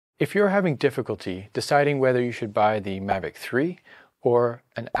If you're having difficulty deciding whether you should buy the Mavic 3 or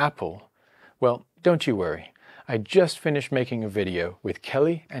an Apple, well, don't you worry. I just finished making a video with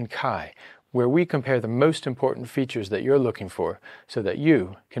Kelly and Kai where we compare the most important features that you're looking for so that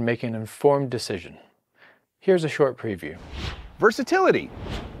you can make an informed decision. Here's a short preview. Versatility.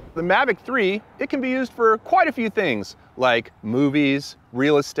 The Mavic 3, it can be used for quite a few things like movies,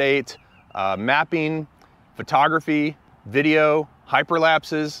 real estate, mapping, photography, video,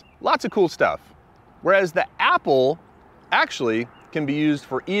 hyperlapses, lots of cool stuff. Whereas the Apple actually can be used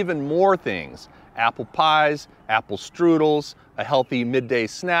for even more things. Apple pies, apple strudels, a healthy midday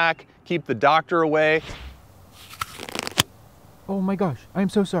snack, keep the doctor away. Oh my gosh, I'm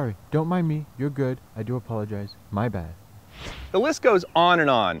so sorry. Don't mind me, you're good. I do apologize. My bad. The list goes on and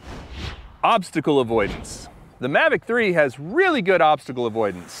on. Obstacle avoidance. The Mavic 3 has really good obstacle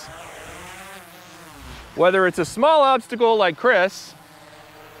avoidance. Whether it's a small obstacle like Chris,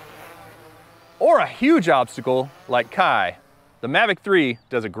 or a huge obstacle like Kai, the Mavic 3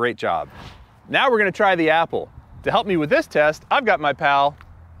 does a great job. Now we're gonna try the Apple. To help me with this test, I've got my pal,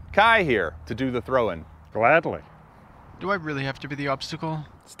 Kai here, to do the throw-in. Gladly. Do I really have to be the obstacle?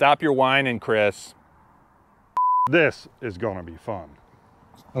 Stop your whining, Chris. This is gonna be fun.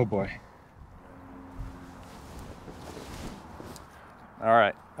 Oh boy. All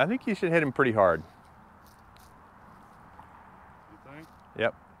right, I think you should hit him pretty hard. You think?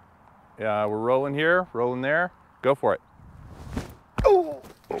 Yep. Yeah, we're rolling here, rolling there. Go for it.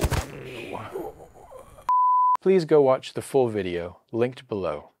 Please go watch the full video linked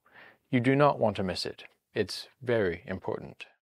below. You do not want to miss it. It's very important.